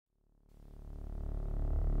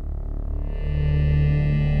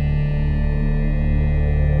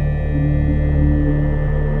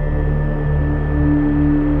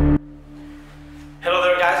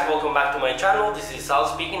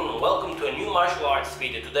martial arts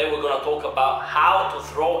video. Today we're gonna talk about how to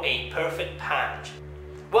throw a perfect punch.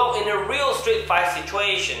 Well, in a real street fight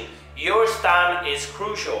situation, your stand is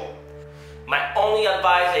crucial. My only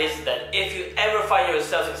advice is that if you ever find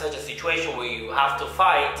yourself in such a situation where you have to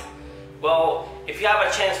fight, well, if you have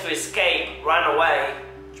a chance to escape, run away,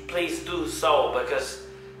 please do so, because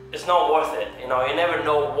it's not worth it. You know, you never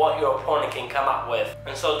know what your opponent can come up with.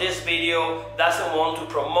 And so this video doesn't want to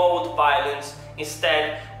promote violence,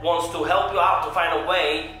 instead wants to help you out to find a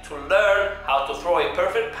way to learn how to throw a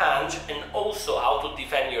perfect punch and also how to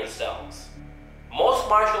defend yourselves. Most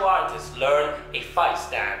martial artists learn a fight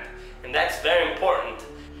stand, and that's very important.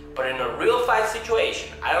 But in a real fight situation,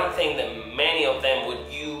 I don't think that many of them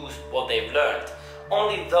would use what they've learned.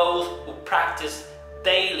 Only those who practice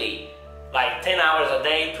daily, like 10 hours a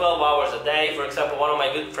day, 12 hours a day. For example, one of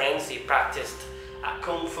my good friends, he practiced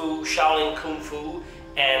Kung Fu, Shaolin Kung Fu,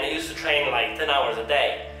 and he used to train like 10 hours a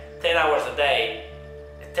day. 10 hours a day,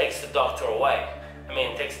 it takes the doctor away. I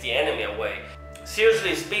mean, it takes the enemy away.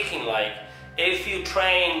 Seriously speaking, like, if you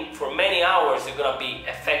train for many hours, you're gonna be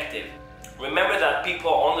effective. Remember that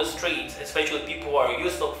people on the streets, especially people who are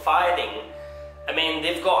used to fighting, I mean,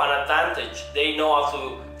 they've got an advantage. They know how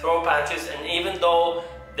to throw punches, and even though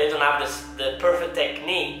they don't have the perfect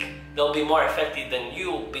technique, they'll be more effective than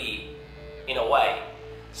you'll be, in a way.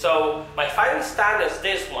 So my fighting stand is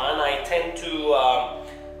this one. I tend to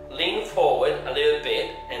lean forward a little bit,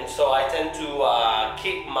 and so I tend to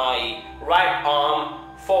keep my right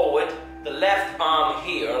arm forward, the left arm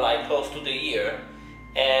here, like close to the ear,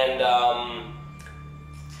 and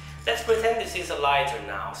let's pretend this is a lighter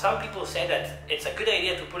now. Some people say that it's a good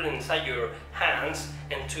idea to put it inside your hands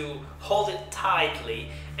and to hold it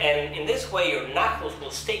tightly, and in this way your knuckles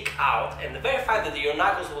will stick out, and the very fact that your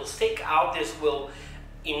knuckles will stick out, this will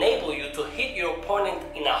enable you to hit your opponent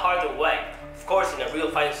in a harder way. Of course, in a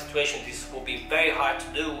real fighting situation this will be very hard to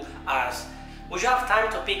do, as would you have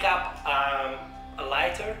time to pick up a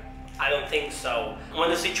lighter? I don't think so. When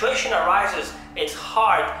the situation arises, it's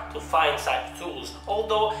hard to find such tools,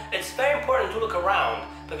 although it's very important to look around,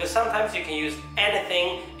 because sometimes you can use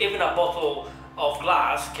anything, even a bottle of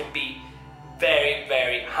glass can be very,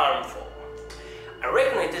 very harmful. I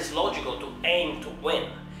reckon it is logical to aim to win,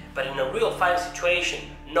 but in a real fight situation,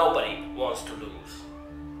 nobody wants to lose.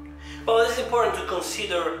 Well, it is important to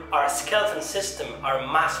consider our skeleton system, our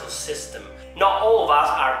muscle system. Not all of us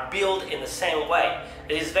are built in the same way.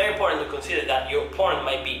 It is very important to consider that your opponent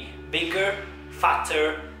might be bigger,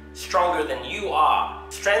 fatter, stronger than you are.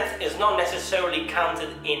 Strength is not necessarily counted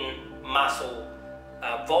in muscle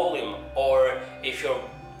volume, or if you're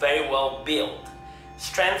very well built.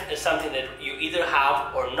 Strength is something that you either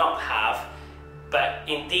have or not have, but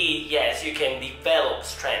indeed, yes, you can develop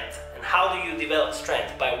strength. And how do you develop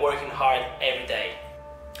strength? By working hard every day.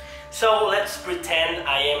 So let's pretend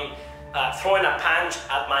I am throwing a punch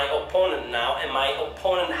at my opponent now, and my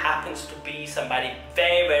opponent happens to be somebody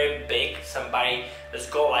very, very big, somebody that's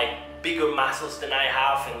got like bigger muscles than I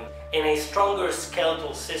have and in a stronger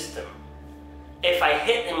skeletal system. If I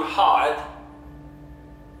hit him hard,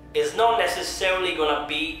 it's not necessarily gonna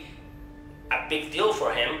be a big deal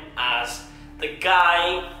for him, as the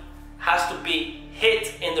guy has to be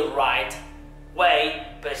hit in the right way,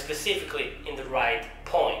 but specifically in the right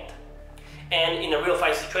point. And in a real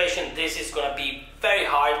fight situation, this is going to be very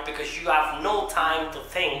hard, because you have no time to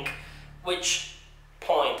think which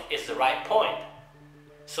point is the right point.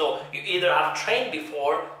 So you either have trained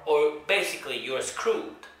before, or basically you're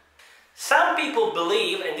screwed. Some people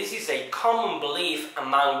believe, and this is a common belief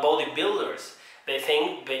among bodybuilders, they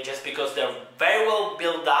think that just because they're very well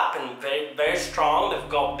built up and very, very strong, they've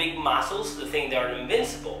got big muscles, they think they're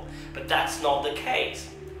invincible. But that's not the case.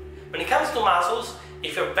 When it comes to muscles,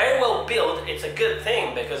 if you're very well built, it's a good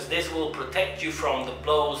thing, because this will protect you from the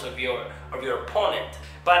blows of your opponent.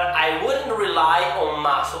 But I wouldn't rely on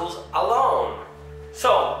muscles alone.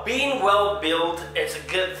 So being well built, it's a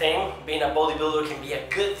good thing. Being a bodybuilder can be a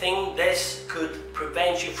good thing. This could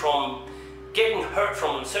prevent you from getting hurt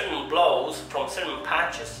from certain blows, from certain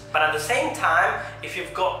punches. But at the same time, if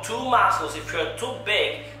you've got too muscles, if you're too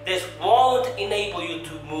big, this won't enable you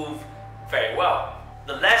to move very well.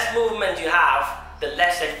 The less movement you have, the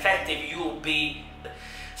less effective you'll be.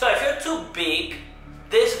 So if you're too big,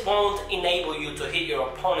 this won't enable you to hit your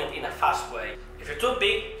opponent in a fast way. If you're too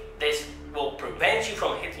big, this will prevent you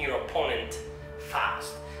from hitting your opponent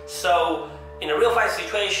fast. So in a real fight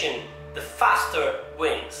situation, the faster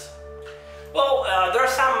wins. Well, there are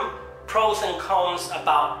some pros and cons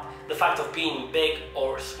about the fact of being big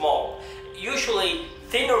or small. Usually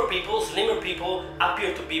thinner people, slimmer people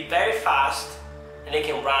appear to be very fast, and they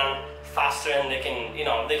can run faster, and they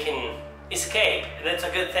can escape, and that's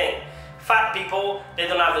a good thing. Fat people, they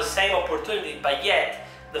don't have the same opportunity, but yet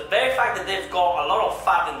the very fact that they've got a lot of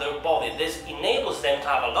fat in their body, this enables them to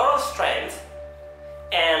have a lot of strength,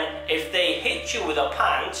 and if they hit you with a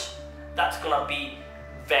punch, that's gonna be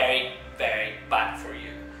very, very bad for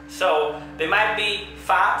you. So they might be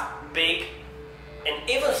fat, big, and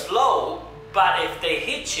even slow, but if they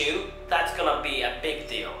hit you, that's gonna be a big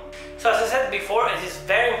deal. So as I said before, it is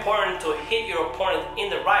very important to hit your opponent in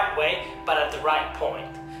the right way, but at the right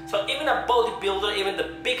point. So even a bodybuilder, even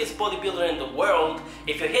the biggest bodybuilder in the world,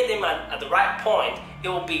 if you hit him at the right point, it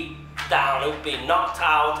will be down, it will be knocked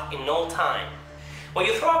out in no time. When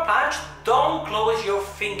you throw a punch, don't close your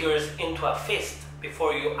fingers into a fist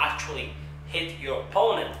before you actually hit your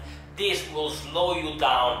opponent. This will slow you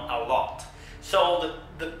down a lot. So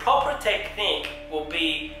the proper technique will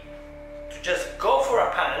be to just go for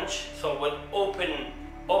a punch, so with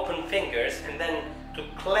open fingers, and then to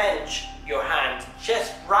clench your hand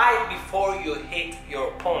just right before you hit your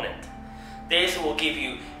opponent. This will give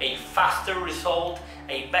you a faster result,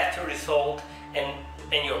 a better result,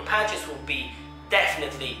 and your punches will be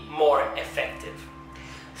definitely more effective.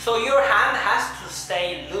 So your hand has to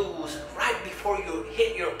stay loose right before you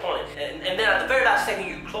hit your opponent, and then at the very last second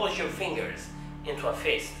you close your fingers into a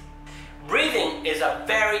fist. Breathing is a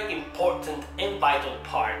very important and vital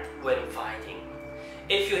part when fighting.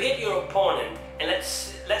 If you hit your opponent, and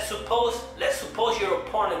let's suppose your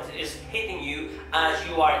opponent is hitting you as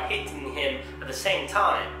you are hitting him at the same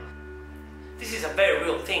time. This is a very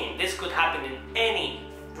real thing. This could happen in any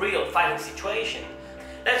real fighting situation.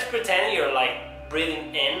 Let's pretend you're like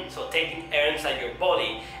breathing in, so taking air inside your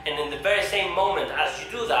body, and in the very same moment as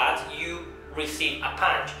you do that, you receive a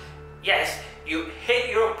punch. Yes, you hit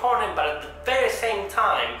your opponent, but at the very same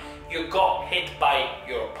time, you got hit by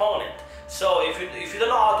your opponent. So if you don't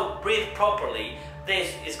know how to breathe properly,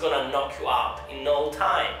 this is gonna knock you out in no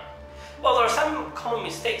time. Well, there are some common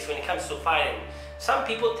mistakes when it comes to fighting. Some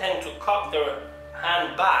people tend to cock their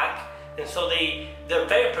hand back, and so they're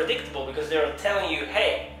very predictable because they're telling you,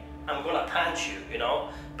 hey, I'm gonna punch you, you know?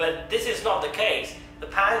 But this is not the case. The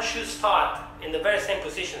punch should start in the very same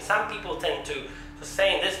position. Some people tend to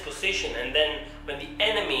stay in this position, and then when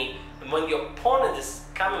the opponent is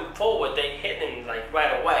coming forward, they hit him like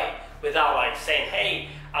right away without like saying, hey,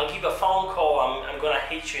 I'll give a phone call, I'm gonna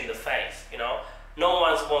hit you in the face, you know? No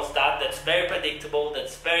one wants that. That's very predictable,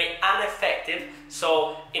 that's very ineffective.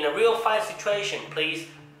 So in a real fight situation, please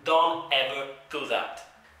don't ever do that.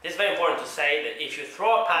 It's very important to say that if you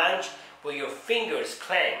throw a punch with your fingers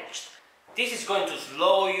clenched, this is going to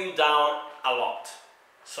slow you down a lot.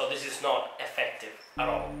 So this is not effective at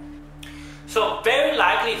all. So very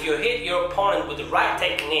likely if you hit your opponent with the right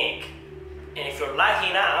technique, and if you're lucky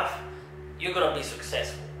enough, you're gonna be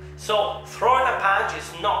successful. So throwing a punch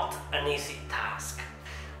is not an easy task.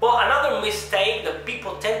 Well, another mistake that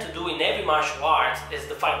people tend to do in every martial arts is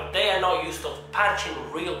the fact that they are not used to punching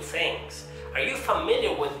real things. Are you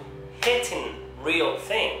familiar with hitting real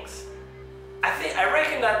things? I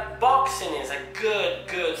reckon that boxing is a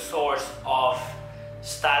good source of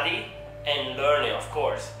study and learning, of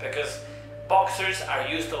course, because boxers are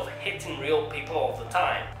used to hitting real people all the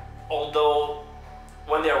time. Although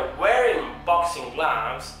when they're wearing boxing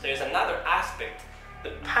gloves, there's another aspect.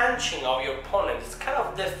 The punching of your opponent is kind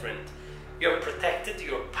of different. You're protected,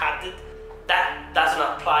 you're padded. That doesn't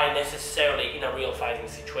apply necessarily in a real fighting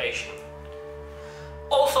situation.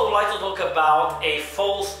 Also, I'd like to talk about a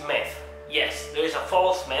false myth. Yes, there is a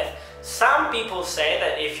false myth. Some people say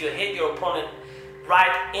that if you hit your opponent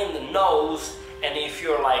right in the nose, and if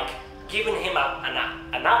you're like giving him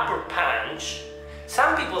an upper punch,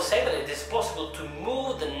 some people say that it is possible to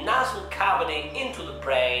move the nasal cavity into the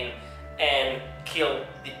brain and kill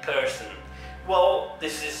the person. Well,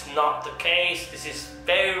 this is not the case. This is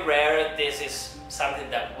very rare. This is something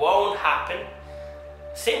that won't happen,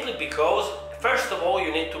 simply because first of all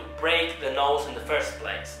you need to break the nose in the first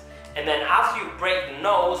place, and then after you break the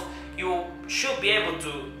nose, you should be able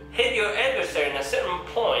to hit your adversary in a certain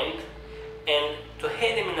point and to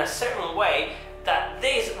hit him in a certain way that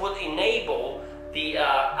this would enable the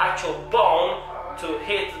actual bone to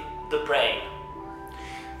hit the brain.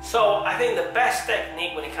 So I think the best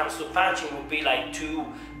technique when it comes to punching would be like to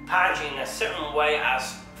punch in a certain way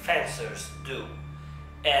as fencers do.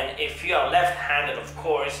 And if you are left-handed, of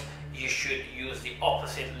course, you should use the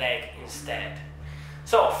opposite leg instead.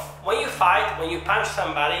 So when you fight, when you punch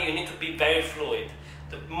somebody, you need to be very fluid.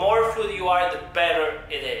 The more fluid you are, the better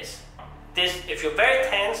it is. If you're very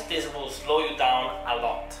tense, this will slow you down a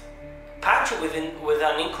lot. Punching with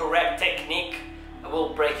an incorrect technique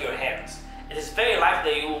will break your hands. it is very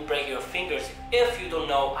likely that you will break your fingers if you don't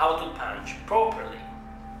know how to punch properly.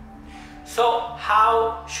 So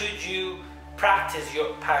how should you practice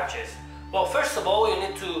your punches? Well, first of all, you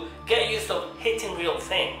need to get used to hitting real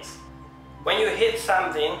things. When you hit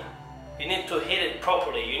something, you need to hit it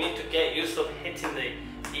properly. You need to get used to hitting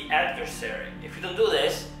the adversary. If you don't do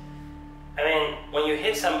this, I mean, when you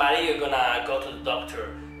hit somebody, you're gonna go to the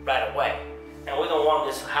doctor right away. And we don't want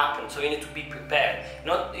this to happen, so you need to be prepared.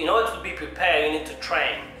 In order to be prepared, you need to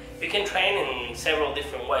train. You can train in several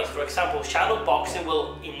different ways. For example, shadow boxing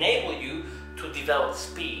will enable you to develop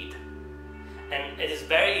speed. And it is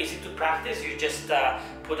very easy to practice. You just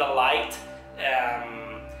put a light,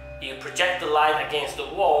 you project the light against the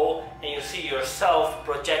wall, and you see yourself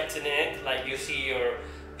projecting it, like you see your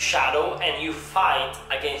shadow, and you fight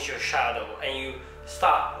against your shadow, and you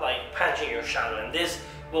start like punching your shadow. And this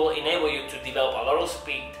will enable you to develop a lot of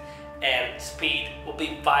speed, and speed will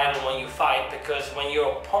be vital when you fight, because when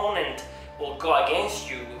your opponent will go against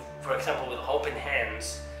you, for example with open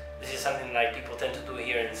hands, this is something like people tend to do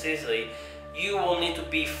here in Sicily, you will need to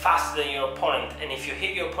be faster than your opponent, and if you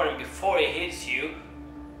hit your opponent before he hits you,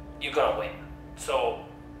 you're gonna win. So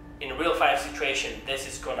in a real fight situation, this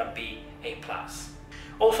is gonna be a plus.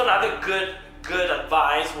 Also, another good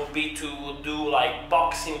advice would be to do like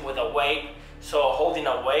boxing with a weight. So holding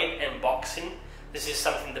a weight and boxing, this is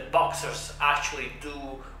something the boxers actually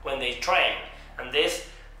do when they train. And this,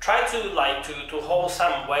 try to hold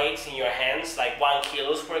some weights in your hands, like 1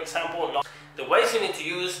 kilo for example. The weights you need to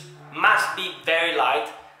use must be very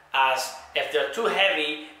light, as if they're too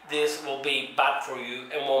heavy, this will be bad for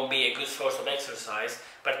you and won't be a good source of exercise.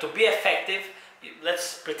 But to be effective,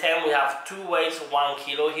 let's pretend we have 2 weights, 1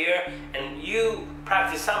 kilo here, and you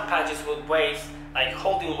practice some punches with weights, like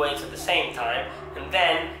holding weights at the same time, and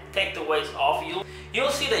then take the weights off. You'll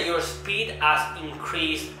see that your speed has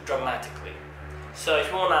increased dramatically. So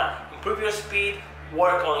if you want to improve your speed,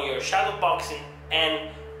 work on your shadow boxing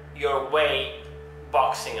and your weight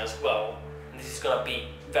boxing as well. And this is going to be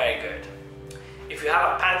very good. If you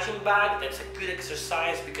have a punching bag, that's a good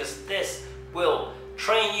exercise, because this will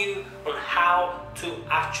train you on how to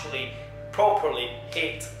actually properly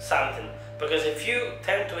hit something. Because if you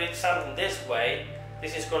tend to hit something this way,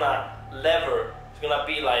 this is gonna lever, it's gonna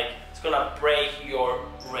be like, it's gonna break your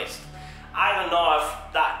wrist. I don't know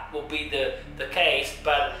if that will be the case,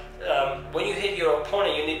 but when you hit your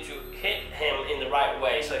opponent, you need to hit him in the right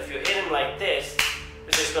way. So if you hit him like this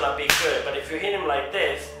is gonna be good. But if you hit him like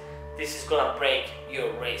this is gonna break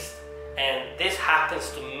your wrist. And this happens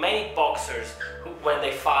to many boxers when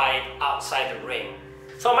they fight outside the ring.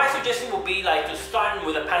 So my suggestion would be like to start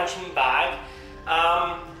with a punching bag.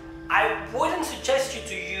 I wouldn't suggest you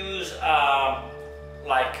to use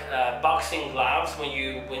boxing gloves when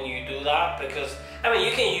you do that, because I mean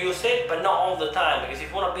you can use it, but not all the time. Because if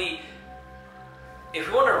you want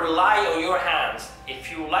to rely on your hands, if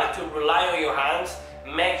you like to rely on your hands,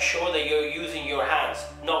 make sure that you're using your hands,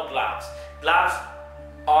 not gloves. Gloves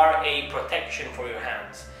are a protection for your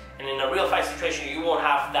hands, and in a real fight situation you won't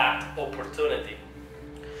have that opportunity.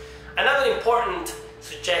 Another important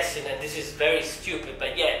suggestion, and this is very stupid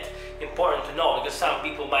but yet important to know, because some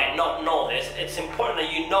people might not know this, it's important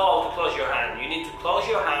that you know how to close your hand. You need to close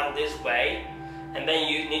your hand this way, and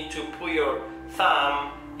then you need to put your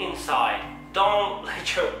thumb inside. Don't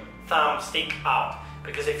let your thumb stick out,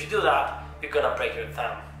 because if you do that, you're gonna break your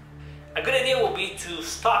thumb. A good idea will be to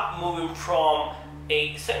start moving from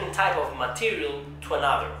a certain type of material to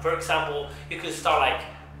another. For example, you could start like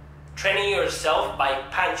training yourself by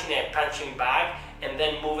punching a punching bag, and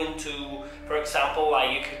then moving to, for example,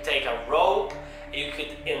 like you could take a rope, you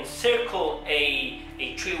could encircle a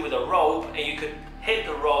tree with a rope, and you could hit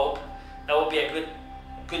the rope. That would be a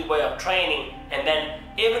good way of training. And then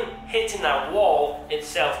even hitting a wall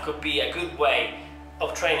itself could be a good way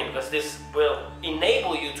of training, because this will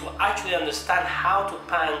enable you to actually understand how to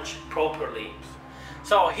punch properly.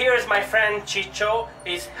 So here is my friend Chicho.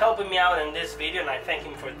 He's helping me out in this video, and I thank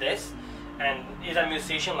him for this. And he's a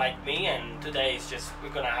musician like me, and today is just, we're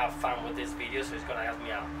gonna have fun with this video, so he's gonna help me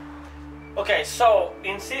out. Okay, so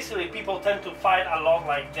in Sicily people tend to fight along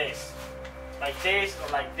like this, or like this,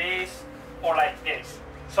 or like this.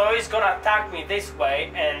 So he's gonna attack me this way,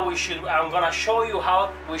 and I'm gonna show you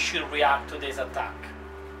how we should react to this attack.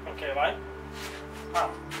 Okay, right? Ah,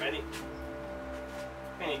 ready?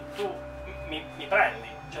 Quindi tu mi prendi,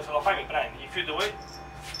 cioè se lo fai mi prendi. If you do it,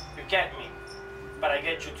 you get me, but I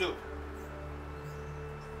get you too.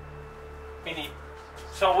 Quindi,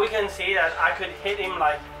 so we can see that I could hit him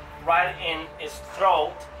like right in his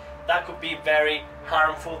throat. That could be very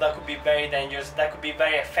harmful, that could be very dangerous, that could be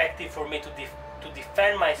very effective for me to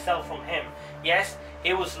defend myself from him. yes,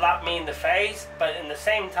 he would slap me in the face, but in the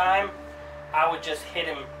same time, I would just hit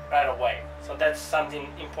him right away. So that's something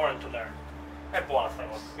important to learn. È buona sta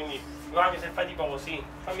cosa, quindi anche se fai tipo così,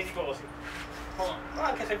 fammi tipo così. Pum.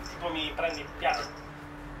 Anche se tipo mi prendi piano.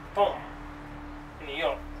 Pum. Quindi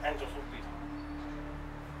io entro subito.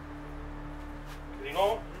 Di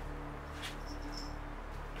nuovo.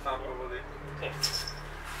 Ah, proprio lì. Sì.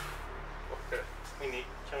 Ok. Quindi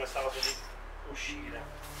c'è questa cosa di uscire.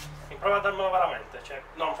 E prova a darmelo veramente, cioè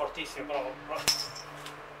non fortissimo, però.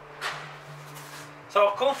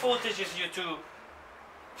 So Kung Fu teaches you to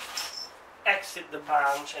exit the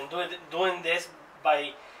punch and doing this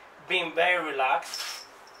by being very relaxed.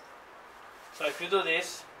 So if you do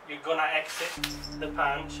this, you're gonna exit the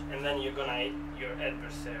punch and then you're gonna hit your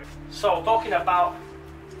adversary. So talking about,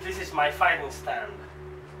 this is my fighting stand.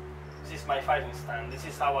 This is my fighting stand. This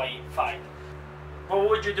is how I fight. What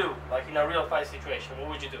would you do? Like in a real fight situation, what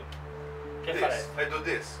would you do? This. I do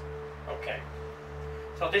this. Okay.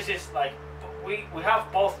 So this is like, we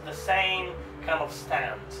have both the same kind of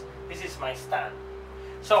stands. This is my stand.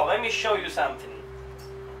 So let me show you something.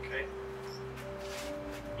 Ok.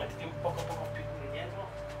 Mettiti un poco più indietro.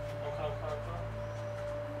 Ancora.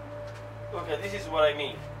 Okay, this is what I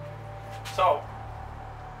mean. So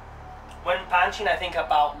when punching, I think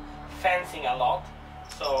about fencing a lot.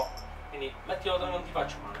 So quindi mettilo dove non ti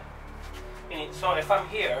faccio male. Quindi, so if I'm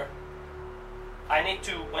here, I need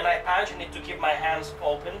to, when I punch, I need to keep my hands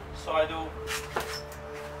open. So I do,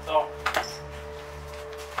 so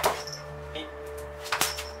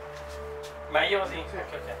meglio così? Sì.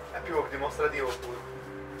 Okay. È più dimostrativo pure.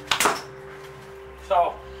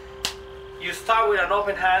 So you start with an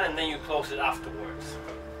open hand and then you close it afterwards.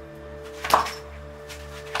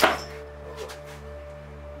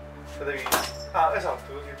 Devi... Ah,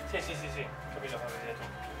 esatto, così. Sì, capito, come vedete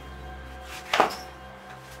tu.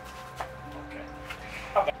 Okay.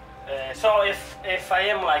 Vabbè. So if I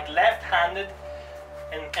am like left-handed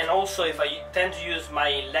and also if I tend to use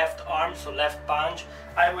my left arm, so left punch,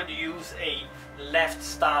 I would use a left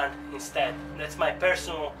stand instead. That's my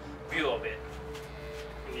personal view of it.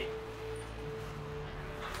 Quindi.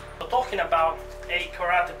 So talking about a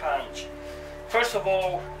karate punch. First of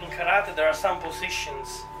all, in karate there are some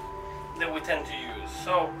positions that we tend to use.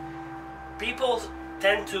 So people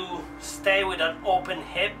tend to stay with an open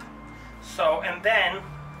hip. So, and then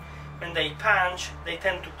when they punch, they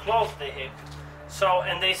tend to close the hip. So,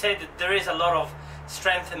 and they say that there is a lot of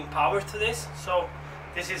strength and power to this. So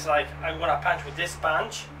this is like, I'm gonna punch with this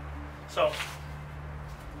punch. So,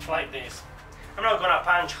 like this. I'm not gonna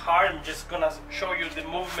punch hard, I'm just gonna show you the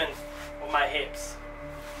movement of my hips.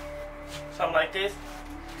 Something like this.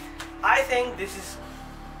 I think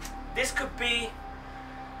this could be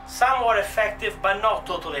somewhat effective, but not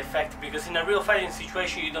totally effective, because in a real fighting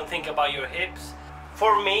situation you don't think about your hips.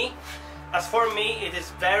 For me, it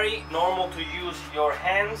is very normal to use your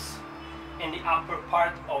hands in the upper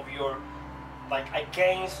part of your, like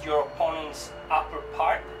against your opponent's upper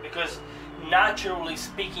part, because naturally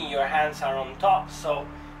speaking your hands are on top, so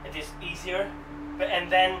it is easier. And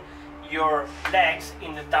then your legs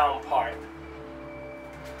in the down part.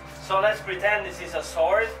 So let's pretend this is a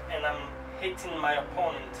sword and I'm hitting my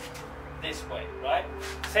opponent this way, right?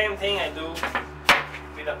 Same thing I do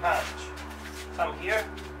with a punch. So I'm here,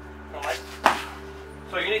 I'm like,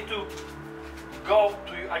 so you need to go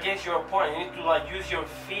to against your opponent. You need to like use your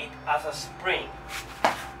feet as a spring,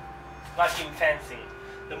 like in fencing.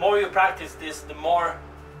 The more you practice this, the more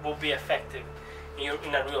will be effective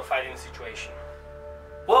in a real fighting situation.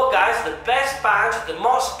 Well guys, the best punch, the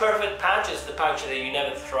most perfect punch is the punch that you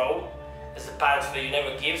never throw. It's the punch that you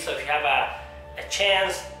never give. So if you have a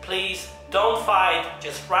chance, please don't fight,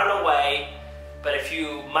 just run away. But if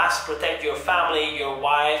you must protect your family, your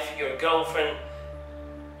wife, your girlfriend,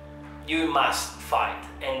 you must fight.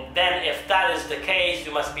 And then if that is the case,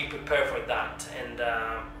 you must be prepared for that. And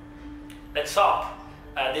let's hope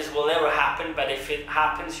this will never happen, but if it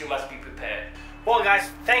happens, you must be prepared. Well guys,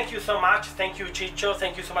 thank you so much. Thank you Ciccio,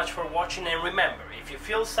 thank you so much for watching, and remember, if you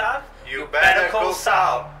feel sad, You better call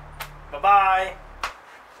Sal. Bye bye.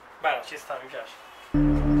 Bello, ci sta, mi piace.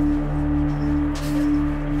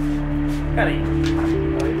 Carino.